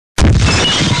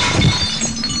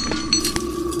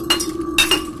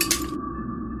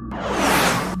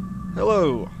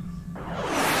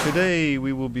today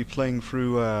we will be playing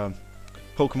through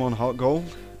Pokemon Heart Gold.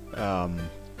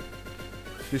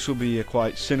 This will be a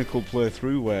quite cynical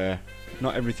playthrough where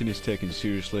not everything is taken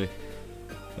seriously.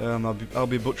 I'll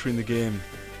be butchering the game,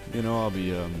 you know. I'll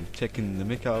be taking the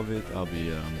mick out of it. I'll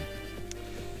be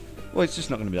well, it's just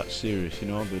not going to be that serious, you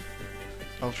know, but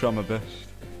I'll try my best.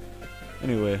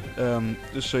 Anyway,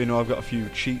 just so you know, I've got a few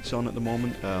cheats on at the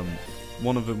moment.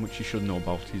 One of them, which you should know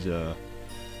about, is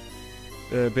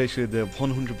basically the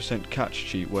 100% catch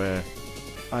cheat, where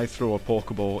I throw a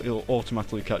Pokeball, it'll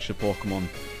automatically catch the Pokemon.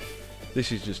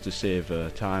 This is just to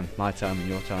save time, my time and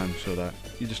your time, so that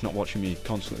you're just not watching me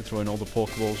constantly throwing all the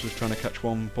Pokeballs, just trying to catch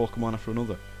one Pokemon after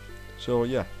another. So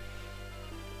yeah,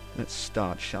 let's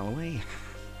start, shall we?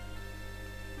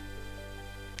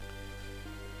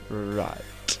 Right.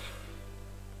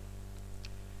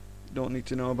 Don't need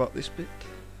to know about this bit.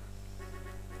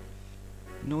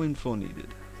 No info needed.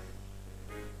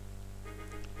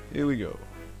 Here we go.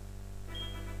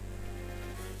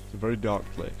 It's a very dark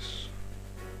place.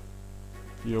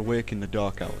 You're awake in the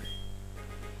dark alley.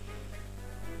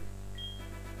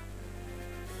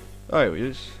 Oh, here he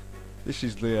is. This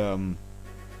is the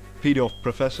pedo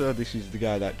professor. This is the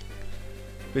guy that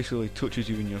basically touches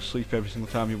you in your sleep every single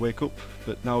time you wake up.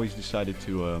 But now he's decided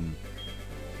to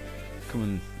come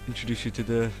and introduce you to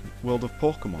the world of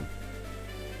Pokemon.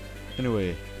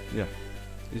 Anyway, yeah,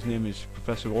 his name is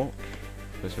Professor Oak.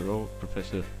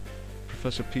 Professor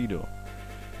Pedo.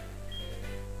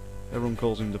 Everyone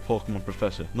calls him the Pokemon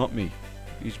Professor, not me.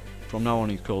 From now on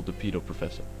he's called the Pedo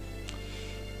Professor.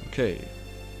 Okay.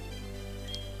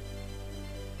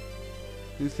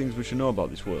 Few things we should know about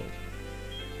this world.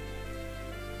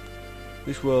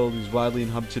 This world is widely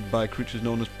inhabited by creatures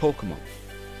known as Pokemon.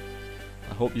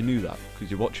 I hope you knew that, because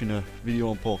you're watching a video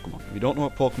on Pokemon. If you don't know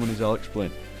what Pokemon is, I'll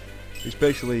explain. It's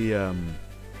basically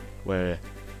where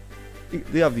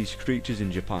they have these creatures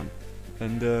in Japan,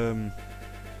 and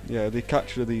yeah, they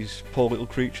capture these poor little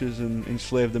creatures and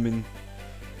enslave them in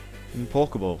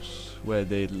Pokeballs, where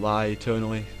they lie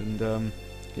eternally. And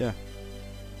yeah,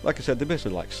 like I said, they're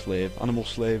basically like animal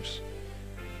slaves,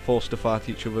 forced to fight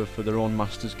each other for their own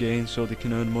master's gain, so they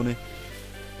can earn money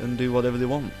and do whatever they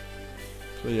want.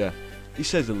 So yeah, he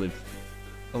says they live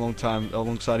a long time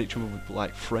alongside each other with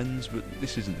like friends, but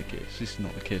this isn't the case. This is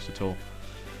not the case at all.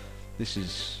 This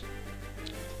is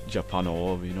Japan all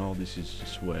over, you know. This is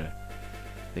just where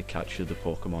they capture the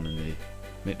Pokemon and they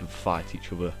make them fight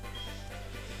each other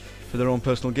for their own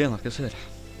personal gain, like I said.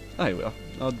 Anyway,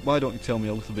 why don't you tell me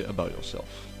a little bit about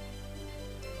yourself?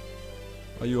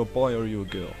 Are you a boy or are you a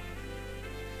girl?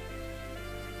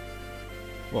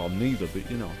 Well, I'm neither, but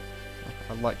you know,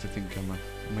 I'd like to think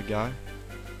I'm a guy.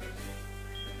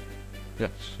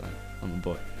 Yes, I'm a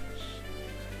boy.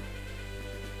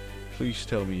 Please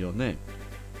tell me your name.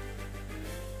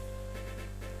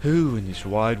 Who in this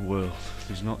wide world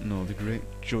does not know the great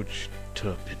Judge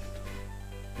Turpin?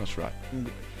 That's right.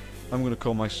 I'm going to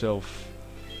call myself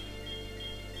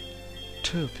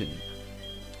Turpin.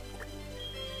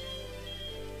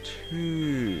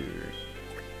 Turpin.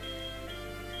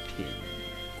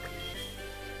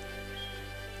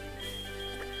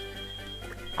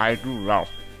 I do love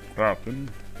Turpin.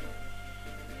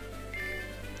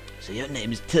 So your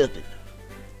name is Turpin?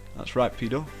 That's right,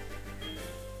 Pedo.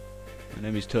 My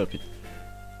name is Turpin.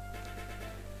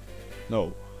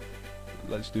 No.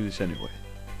 Let's do this anyway.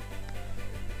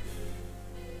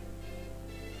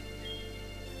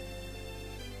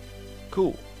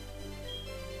 Cool.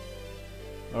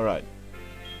 Alright.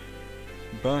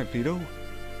 Bye, Pedo.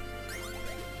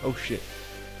 Oh shit.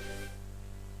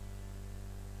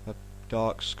 A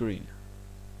dark screen.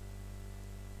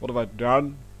 What have I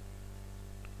done?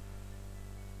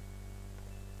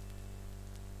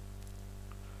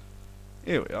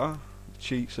 Here we are.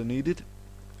 Cheats are needed.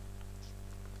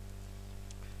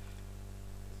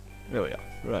 There we are.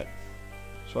 Right.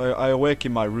 So I awake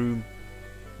in my room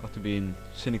after being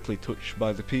cynically touched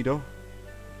by the pedo.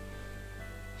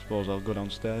 Suppose I'll go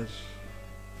downstairs.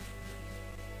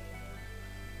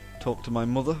 Talk to my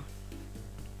mother.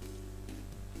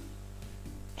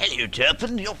 Hello,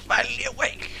 Turpin. You're finally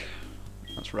awake.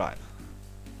 That's right.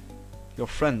 Your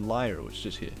friend Lyra was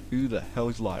just here. Who the hell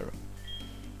is Lyra?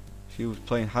 She was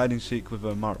playing hide and seek with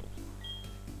her Marl.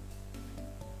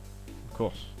 Of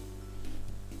course.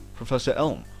 Professor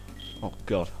Elm. Oh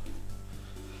god.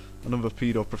 Another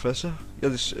pedo professor. Yeah,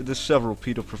 there's several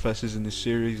pedo professors in this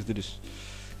series.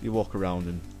 They walk around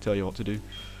and tell you what to do.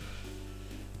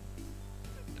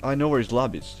 I know where his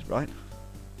lab is, right?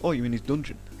 Oh, you mean his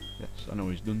dungeon? Yes, I know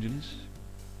where his dungeon is.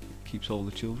 Keeps all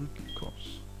the children, of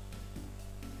course.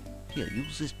 Here,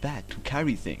 use this bag to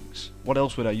carry things. What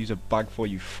else would I use a bag for,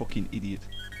 you fucking idiot?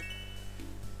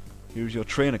 Here's your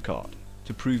trainer card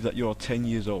to prove that you're 10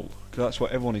 years old. Because that's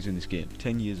what everyone is in this game,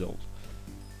 10 years old.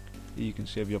 Here you can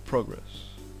save your progress.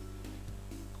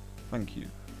 Thank you.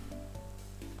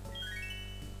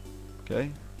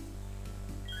 Okay.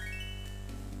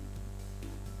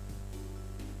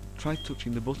 Try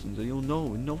touching the buttons and you'll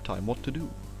know in no time what to do.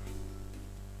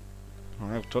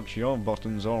 I'll touch your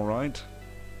buttons, alright.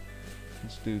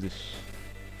 Let's do this.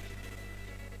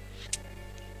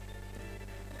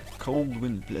 Cold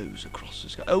wind blows across the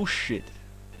sky. Oh shit!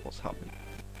 What's happening?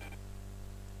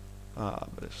 Ah,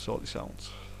 better sort this out.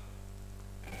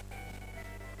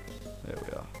 There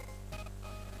we are.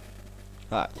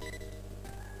 Right.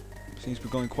 Seems to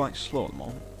be going quite slow at the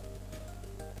moment.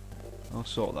 I'll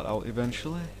sort that out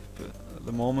eventually, but at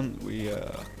the moment we're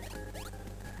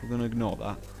gonna ignore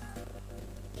that.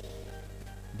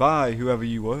 Bye, whoever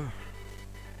you were.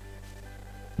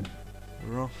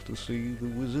 We're off to see the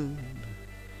wizard.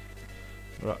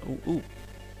 Right, ooh.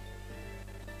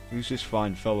 Who's this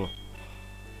fine fellow?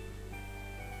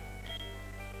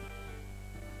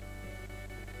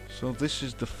 So this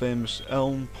is the famous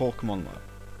Elm Pokémon lab.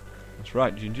 That's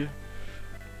right, Ginger.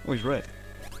 Oh, he's red.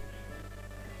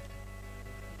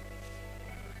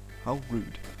 How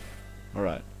rude.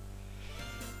 Alright.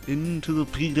 Into the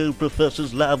pedo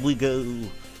professor's lab we go.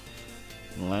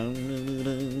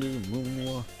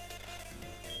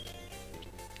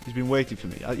 He's been waiting for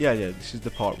me. Yeah, this is the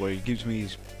part where he gives me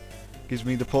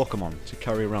the Pokemon to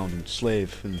carry around and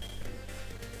slave and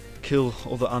kill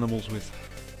other animals with.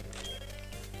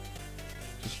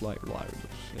 Just like Lyra does.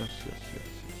 Yes.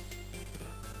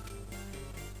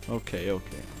 Okay.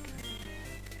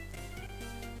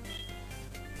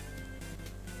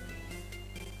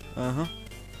 Uh-huh.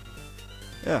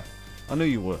 Yeah, I knew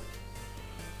you were.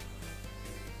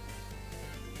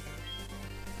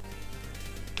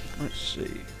 Let's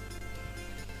see.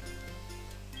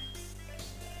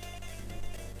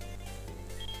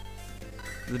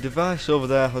 The device over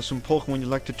there has some Pokemon you'd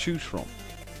like to choose from.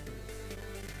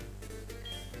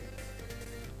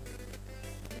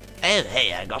 Oh,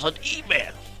 hey, I got an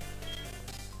email.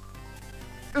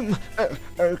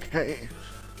 Okay.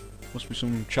 Must be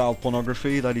some child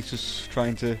pornography that he's just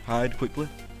trying to hide quickly.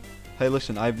 Hey,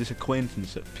 listen, I have this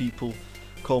acquaintance that people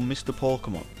call Mr.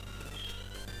 Pokemon.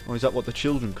 Or is that what the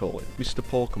children call it? Mr.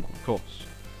 Pokemon, of course.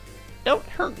 Don't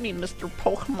hurt me, Mr.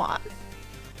 Pokemon.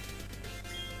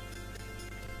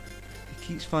 He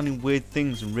keeps finding weird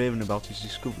things and raving about his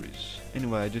discoveries.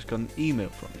 Anyway, I just got an email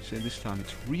from him saying this time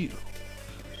it's real.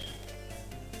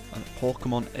 And a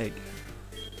Pokemon egg.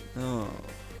 Oh.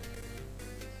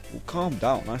 Well, calm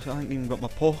down. I haven't even got my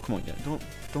Pokemon yet.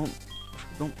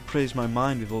 Don't praise my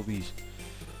mind with all these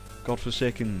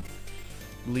godforsaken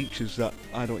leeches that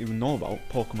I don't even know about.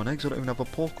 Pokemon eggs. I don't even have a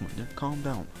Pokemon yet. Calm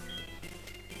down.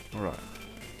 Alright.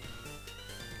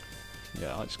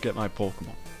 Yeah, let's get my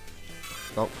Pokemon.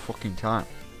 About fucking time.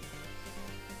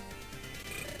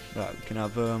 Right, we can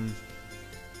have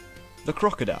the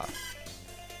crocodile.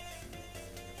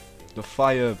 The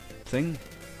fire thing.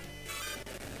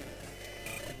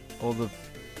 Or the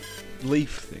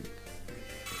leaf thing.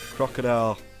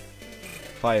 Crocodile,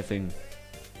 fire thing,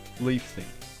 leaf thing.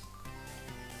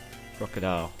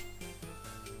 Crocodile.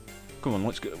 Come on,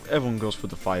 let's go. Everyone goes for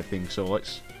the fire thing, so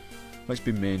let's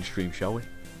be mainstream, shall we?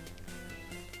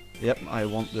 Yep, I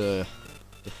want the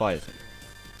fire thing.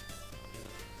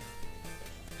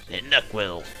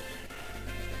 Cyndaquil.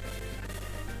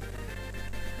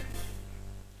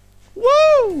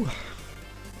 Woo!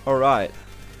 Alright.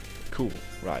 Cool.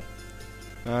 Right.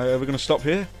 Are we going to stop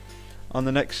here? On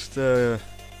the next... Oh.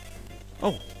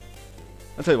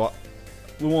 I'll tell you what.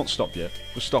 We won't stop yet.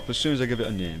 We'll stop as soon as I give it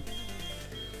a name.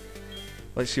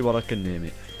 Let's see what I can name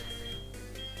it.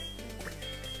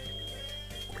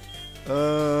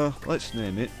 Let's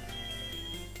name it...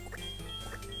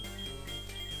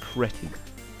 Cretin.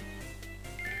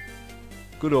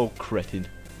 Good old Cretin.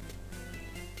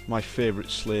 My favourite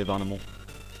slave animal.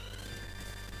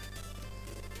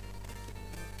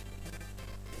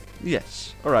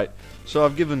 Yes, alright. So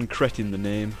I've given Cretin the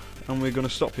name, and we're going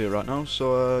to stop here right now.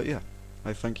 So, yeah.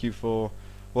 I thank you for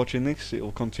watching this. It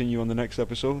will continue on the next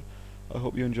episode. I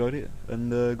hope you enjoyed it,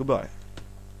 and goodbye.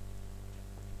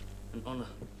 An honour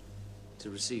to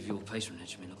receive your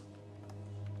patronage, my lord.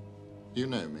 You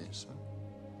know me, sir?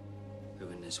 Who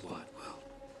in this wide world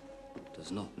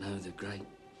does not know the great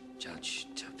Judge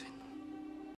Turpin?